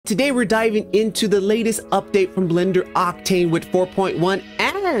Today we're diving into the latest update from Blender Octane with 4.1,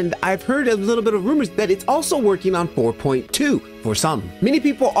 and I've heard a little bit of rumors that it's also working on 4.2 for some. Many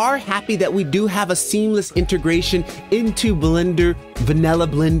people are happy that we do have a seamless integration into Blender, vanilla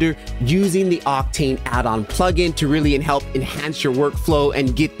Blender, using the Octane add-on plugin to really help enhance your workflow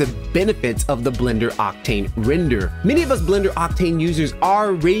and get the benefits of the Blender Octane render. Many of us Blender Octane users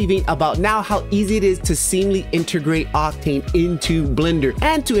are raving about now how easy it is to seamlessly integrate Octane into Blender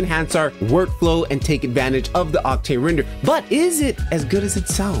and to enhance our workflow and take advantage of the Octane render. But is it as good as it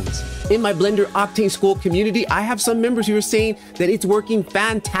sounds? In my Blender Octane School community, I have some members who are saying that it's working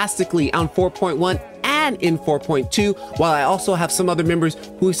fantastically on 4.1 and in 4.2, while I also have some other members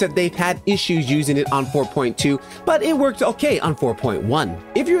who said they've had issues using it on 4.2, but it worked okay on 4.1.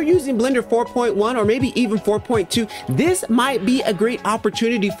 If you're using Blender 4.1 or maybe even 4.2, this might be a great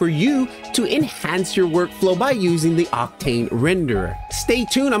opportunity for you to enhance your workflow by using the Octane renderer. Stay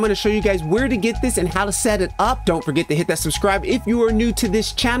tuned, I'm going to show you guys where to get this and how to set it up. Don't forget to hit that subscribe if you are new to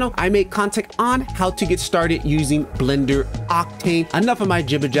this channel. I make content on how to get started using Blender Octane. Enough of my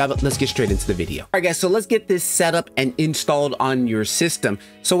jibber jabber, let's get straight into the video. All right guys, so let's get this set up and installed on your system.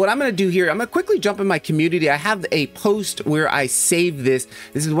 So what I'm going to do here, I'm going to quickly jump in my community. I have a post where I save this.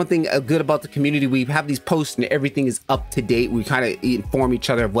 This is one thing good about the community. We have these posts and everything is up to date. We kind of inform each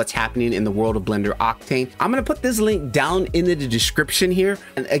other of what's happening in the world of Blender Octane. I'm going to put this link down in the description here.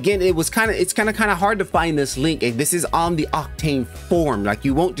 And again, it's kind of hard to find this link. And this is on the Octane forum. Like,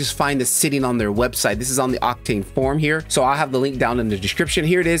 you won't just find this sitting on their website. This is on the Octane forum here. So I'll have the link down in the description.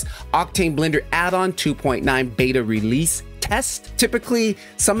 Here it is, Octane Blender add-on 2.9 beta release test. Typically,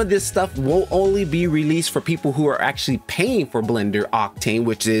 some of this stuff will only be released for people who are actually paying for Blender Octane,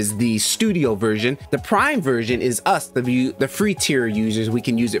 which is the studio version. The prime version is us, the free tier users. We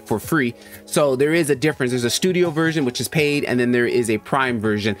can use it for free. So there is a difference. There's a studio version, which is paid, and then there is a prime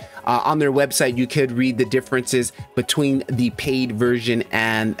version. On their website, you could read the differences between the paid version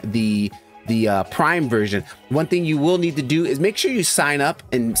and the prime version. One thing you will need to do is make sure you sign up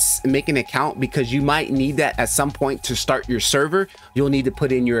and make an account, because you might need that at some point to start your server. You'll need to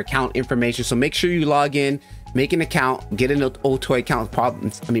put in your account information. So make sure you log in, make an account, get an Octane account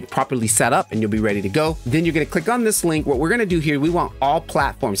properly set up, and you'll be ready to go. Then you're going to click on this link. What we're going to do here, we want all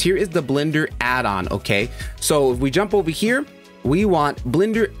platforms. Here is the Blender add-on. Okay, so if we jump over here, we want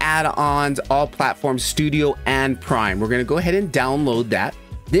Blender add-ons, all platforms, studio and prime. We're going to go ahead and download that.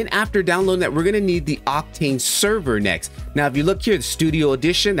 Then after downloading that, we're going to need the Octane server next. Now, if you look here, the Studio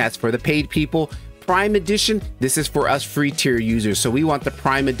Edition, that's for the paid people. Prime Edition, this is for us free tier users. So we want the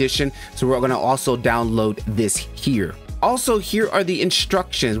Prime Edition. So we're going to also download this here. Also, here are the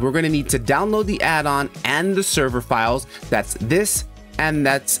instructions. We're going to need to download the add-on and the server files. That's this and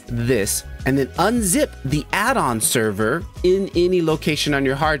that's this. And then unzip the add-on server in any location on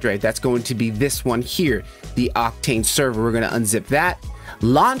your hard drive. That's going to be this one here, the Octane server. We're going to unzip that.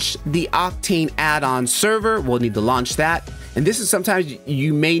 Launch the Octane add-on server. We'll need to launch that. And this is sometimes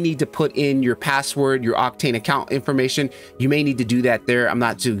you may need to put in your password, your Octane account information. You may need to do that there. I'm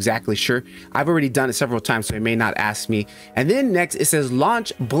not too exactly sure. I've already done it several times, so it may not ask me. And then next it says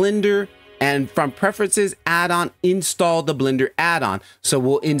launch Blender, and from preferences add-on, install the Blender add-on. So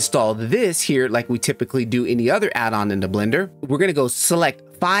we'll install this here like we typically do any other add-on in the Blender. We're going to go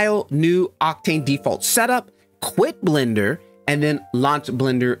select file, new Octane default setup, quit Blender, and then launch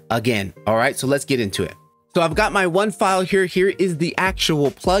Blender again. All right, so let's get into it. So I've got my one file here. Here is the actual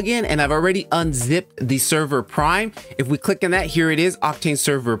plugin, and I've already unzipped the server prime. If we click on that, here it is, Octane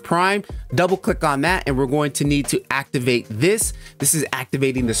server prime. Double click on that, and we're going to need to activate this. This is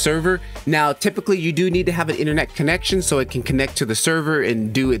activating the server. Now, typically you do need to have an internet connection so it can connect to the server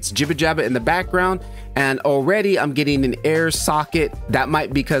and do its jibber jabber in the background. And already I'm getting an error socket. That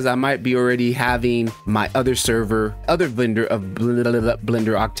might be because I might be already having my other server, other vendor of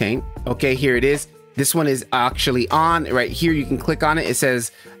Blender Octane. Okay, here it is. This one is actually on right here. You can click on it. It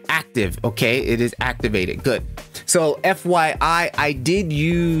says active. Okay, it is activated. Good. So FYI,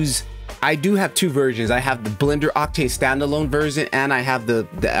 I do have two versions. I have the Blender Octane standalone version, and I have the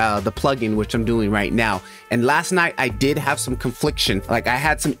plugin, which I'm doing right now. And last night I did have some confliction. Like, I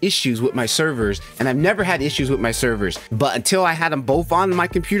had some issues with my servers, and I've never had issues with my servers, but until I had them both on my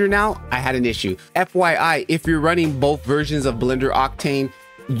computer now, I had an issue. FYI, if you're running both versions of Blender Octane,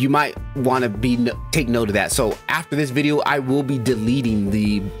 you might want to take note of that. So after this video, I will be deleting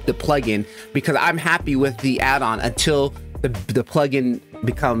the plugin, because I'm happy with the add-on until the plugin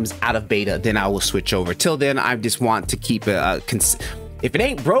becomes out of beta. Then I will switch over. Till then, I just want to keep it if it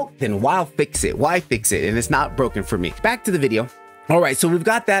ain't broke, then why fix it? Why fix it? And it's not broken for me. Back to the video. All right, so we've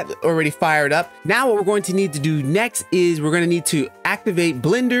got that already fired up. Now what we're going to need to do next is we're going to need to activate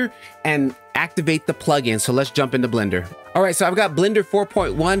Blender and activate the plugin. So let's jump into Blender. All right, so I've got Blender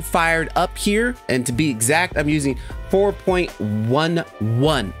 4.1 fired up here. And to be exact, I'm using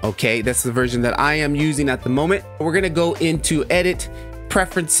 4.11. Okay, that's the version that I am using at the moment. We're going to go into Edit,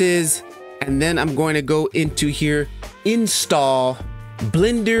 Preferences, and then I'm going to go into here, Install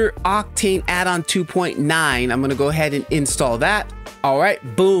Blender Octane add-on 2.9. I'm going to go ahead and install that. All right,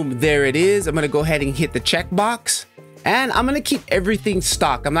 boom, there it is. I'm going to go ahead and hit the checkbox, and I'm going to keep everything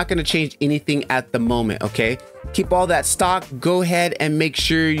stock. I'm not going to change anything at the moment. Okay, keep all that stock. Go ahead and make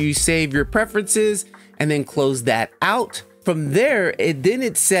sure you save your preferences and then close that out. From there,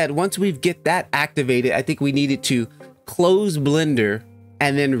 it said once we get that activated, I think we needed to close Blender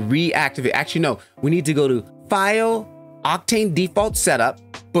and then reactivate. Actually, no, we need to go to File, Octane Default Setup,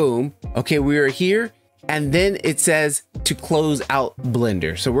 boom. Okay, we are here, and then it says to close out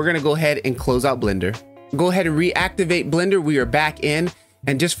Blender. So we're gonna go ahead and close out Blender. Go ahead and reactivate Blender. We are back in,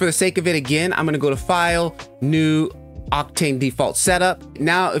 and just for the sake of it again, I'm gonna go to File, New, Octane Default Setup.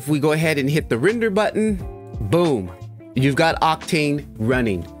 Now, if we go ahead and hit the render button, boom, you've got Octane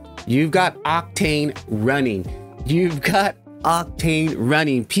running. You've got Octane running. You've got Octane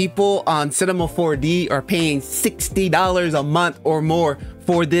running. People on Cinema 4D are paying $60 a month or more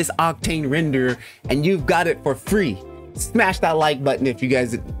for this Octane renderer, and you've got it for free. Smash that like button if you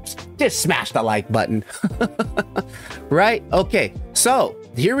guys just smash the like button. Right? Okay, so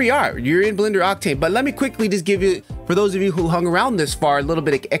here we are. You're in Blender Octane, but let me quickly just give you, for those of you who hung around this far, a little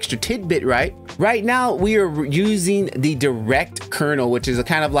bit of extra tidbit, right? Right now we are using the direct kernel, which is a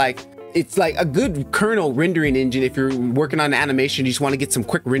kind of like, it's like a good kernel rendering engine. If you're working on animation, you just want to get some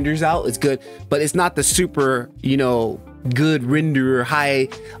quick renders out, it's good, but it's not the super, you know, good renderer, high,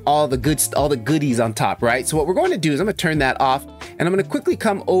 all the goodies on top, right? So what we're going to do is I'm going to turn that off, and I'm going to quickly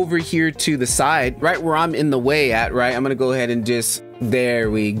come over here to the side, right where I'm in the way at, right? I'm going to go ahead and just,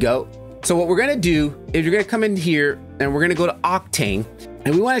 there we go. So what we're going to do is you're going to come in here, and we're going to go to Octane,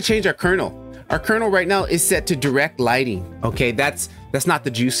 and we want to change our kernel. Our kernel right now is set to direct lighting. Okay, that's not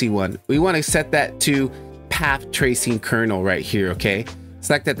the juicy one. We want to set that to path tracing kernel right here. Okay,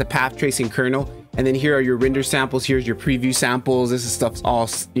 select that, the path tracing kernel, and then here are your render samples. Here's your preview samples. This is stuff's all,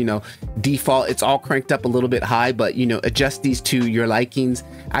 you know, default. It's all cranked up a little bit high, but you know, adjust these to your likings.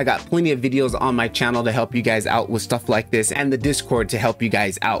 I got plenty of videos on my channel to help you guys out with stuff like this, and the Discord to help you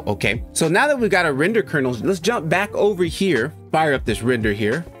guys out. Okay, so now that we've got our render kernels, let's jump back over here, fire up this render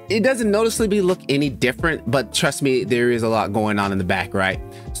here. It doesn't noticeably look any different, but trust me, there is a lot going on in the back, right?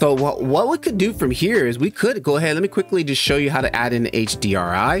 So what we could do from here is we could go ahead, let me quickly just show you how to add in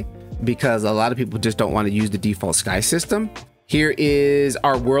HDRI, because a lot of people just don't want to use the default sky system. Here is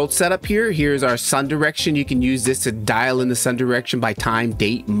our world setup here. Here's our sun direction. You can use this to dial in the sun direction by time,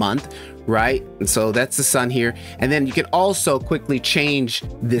 date, month, right? And so that's the sun here. And then you can also quickly change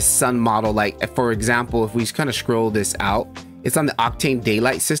this sun model. Like for example, if we kind of scroll this out, it's on the Octane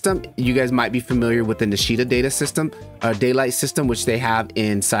daylight system. You guys might be familiar with the Nishida daylight system, which they have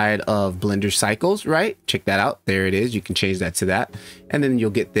inside of Blender Cycles, right? Check that out. There it is. You can change that to that, and then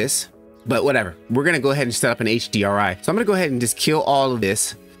you'll get this. But whatever, we're gonna go ahead and set up an HDRI. So I'm gonna go ahead and just kill all of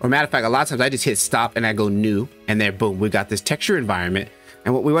this. Or matter of fact, a lot of times I just hit stop and I go new, and there, boom, we got this texture environment.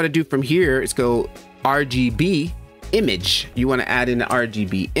 And what we want to do from here is go RGB image. You want to add in the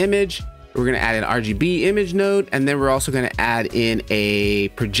RGB image. We're going to add an RGB image node, and then we're also going to add in a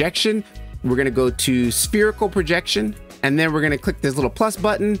projection. We're going to go to spherical projection, and then we're going to click this little plus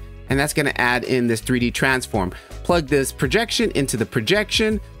button, and that's going to add in this 3D transform. Plug this projection into the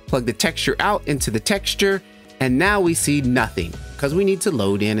projection, plug the texture out into the texture, and now we see nothing because we need to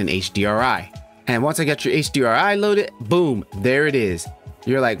load in an HDRI. And once I get your HDRI loaded, boom, there it is.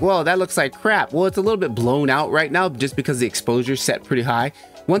 You're like, well, that looks like crap. Well, it's a little bit blown out right now just because the exposure is set pretty high.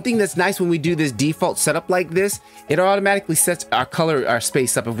 One thing that's nice when we do this default setup like this, it automatically sets our color, our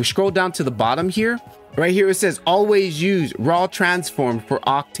space up. If we scroll down to the bottom here, right here, it says always use raw transform for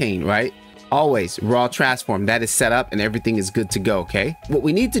Octane, right? Always raw transform. That is set up and everything is good to go, okay? What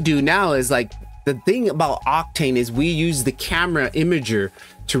we need to do now is like, the thing about Octane is we use the camera imager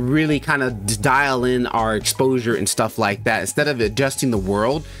to really kind of dial in our exposure and stuff like that instead of adjusting the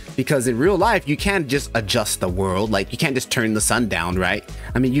world, because in real life you can't just adjust the world. Like you can't just turn the sun down, right?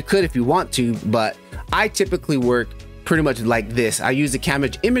 I mean, you could if you want to, but I typically work pretty much like this. I use the camera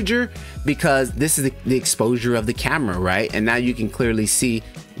imager because this is the exposure of the camera, right? And now you can clearly see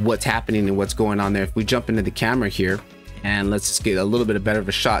what's happening and what's going on there. If we jump into the camera here, and let's just get a little bit better of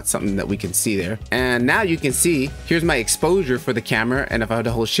a shot, something that we can see there. And now you can see, here's my exposure for the camera. And if I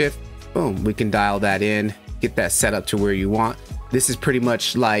hold shift, boom, we can dial that in, get that set up to where you want. This is pretty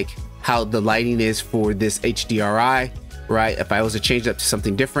much like how the lighting is for this HDRI, right? If I was to change it up to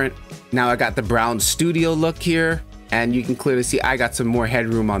something different. Now I got the brown studio look here, and you can clearly see I got some more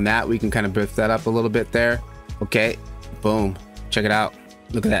headroom on that. We can kind of buff that up a little bit there. Okay, boom, check it out.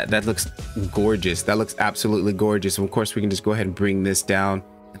 Look at that, that looks gorgeous. That looks absolutely gorgeous. And of course we can just go ahead and bring this down.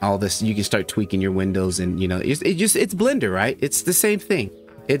 All this, you can start tweaking your windows, and you know, it's Blender, right? It's the same thing.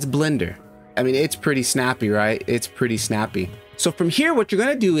 It's Blender. I mean, it's pretty snappy, right? It's pretty snappy. So from here, what you're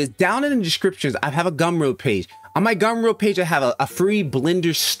gonna do is down in the descriptions, I have a Gumroad page. On my Gumroad page, I have a free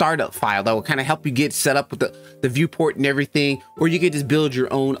Blender startup file that will kind of help you get set up with the viewport and everything, or you can just build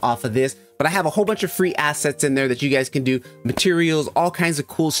your own off of this. But I have a whole bunch of free assets in there that you guys can do, materials, all kinds of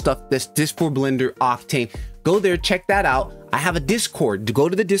cool stuff that's just for Blender Octane. Go there, check that out. I have a Discord. Go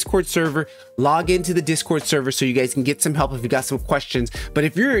to the Discord server, log into the Discord server so you guys can get some help if you got some questions. But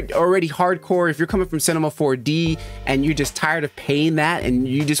if you're already hardcore, if you're coming from Cinema 4D and you're just tired of paying that and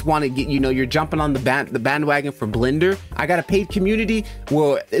you just want to get, you know, you're jumping on the bandwagon for Blender, I got a paid community.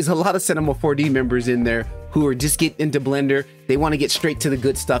 Well, there's a lot of Cinema 4D members in there who are just getting into Blender. They want to get straight to the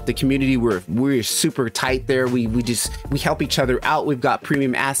good stuff. The community, we're super tight there. We help each other out. We've got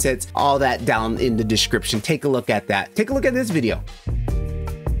premium assets, all that down in the description. Take a look at that. Take a look at this video.